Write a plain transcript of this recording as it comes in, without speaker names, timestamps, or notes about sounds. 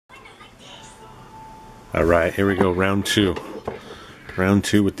All right, here we go. Round two. Round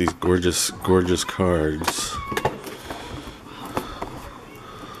two with these gorgeous, gorgeous cards.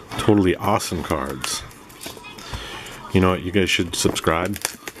 Totally awesome cards. You know what? You guys should subscribe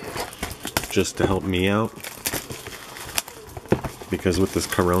just to help me out. Because with this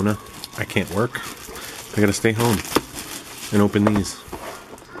corona, I can't work. I gotta stay home and open these.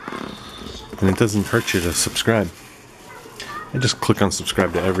 And it doesn't hurt you to subscribe. I just click on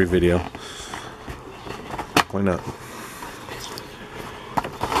subscribe to every video. Why not?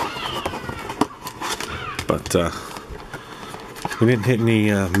 But we didn't hit any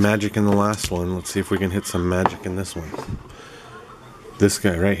magic in the last one. Let's see if we can hit some magic in this one. This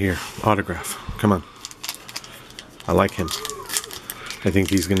guy right here, autograph. Come on. I like him. I think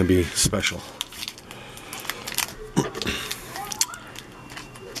he's going to be special.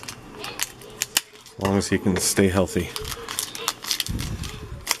 As long as he can stay healthy.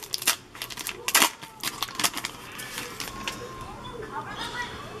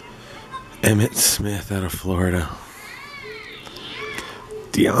 Emmett Smith out of Florida.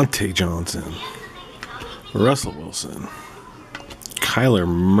 Deontay Johnson. Russell Wilson. Kyler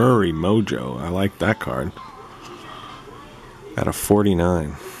Murray Mojo. I like that card. Out of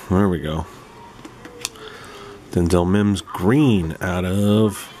 49. There we go. Denzel Mims Green out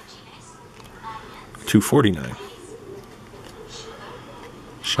of 249.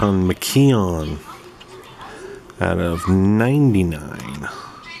 Sean McKeon out of 99.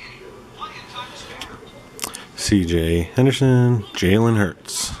 CJ Henderson, Jalen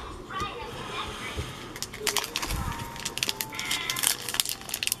Hurts.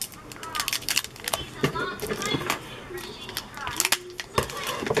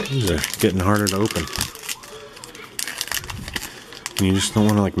 These are getting harder to open. And you just don't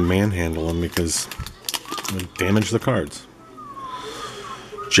want to like manhandle them because it'll damage the cards.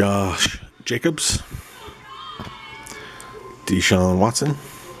 Josh Jacobs. Deshaun Watson.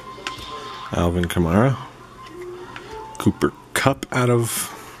 Alvin Kamara. Cooper Kupp out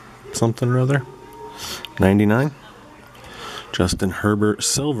of something or other. 99. Justin Herbert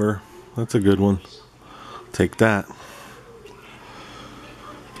Silver. That's a good one. Take that.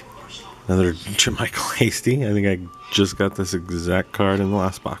 Another Jermichael Hasty. I think I just got this exact card in the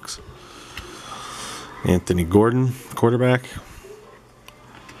last box. Anthony Gordon, quarterback.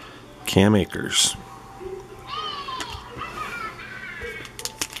 Cam Akers.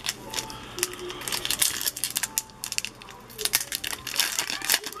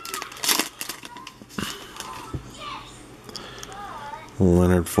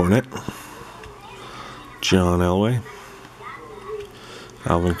 Leonard Fournette. John Elway.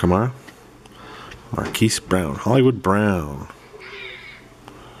 Alvin Kamara. Marquise Brown. Hollywood Brown.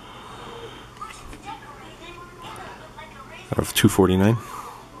 Out of 249.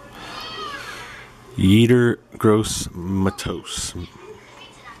 Yetur Gross Matos.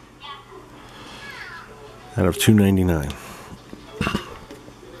 Out of 299.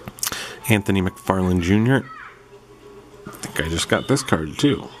 Anthony McFarland Jr. I think I just got this card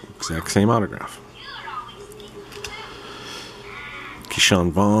too. Exact same autograph.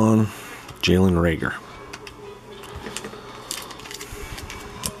 Keyshawn Vaughn. Jalen Reagor.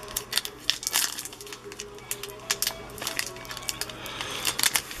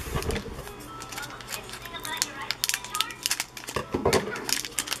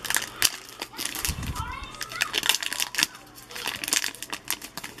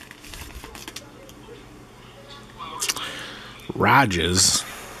 Rodgers.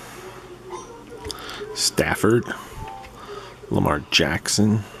 Stafford. Lamar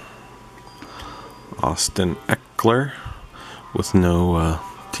Jackson. Austin Eckler with no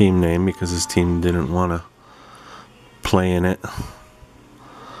team name because his team didn't want to play in it.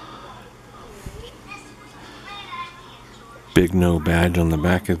 Big no badge on the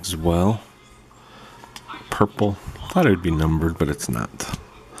back as well. Purple. Thought it would be numbered, but it's not.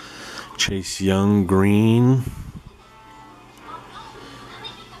 Chase Young green.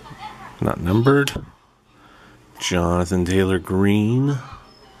 Not numbered. Jonathan Taylor green.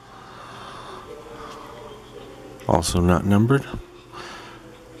 Also not numbered.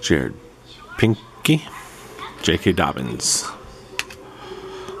 Jared Pinky. J.K. Dobbins.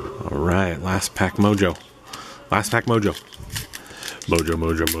 Alright, last pack mojo. Last pack mojo. Mojo,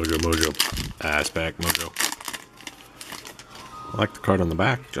 mojo, mojo, mojo. Last pack mojo. I like the card on the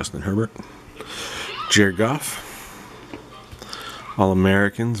back. Justin Herbert. Jared Goff.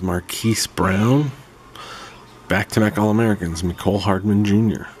 All-Americans. Marquise Brown. Back-to-back All-Americans. Mecole Hardman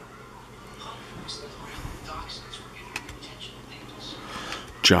Jr.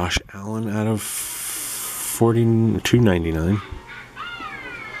 Josh Allen out of 42.99.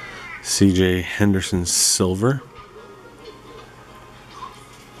 C.J. Henderson silver.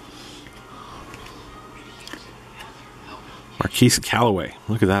 Marquise Callaway.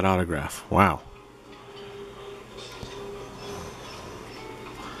 Look at that autograph. Wow.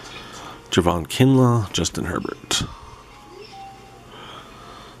 Javon Kinlaw, Justin Herbert.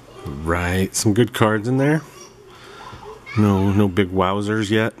 Right, some good cards in there. No big wowzers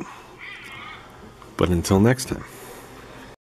yet. But until next time.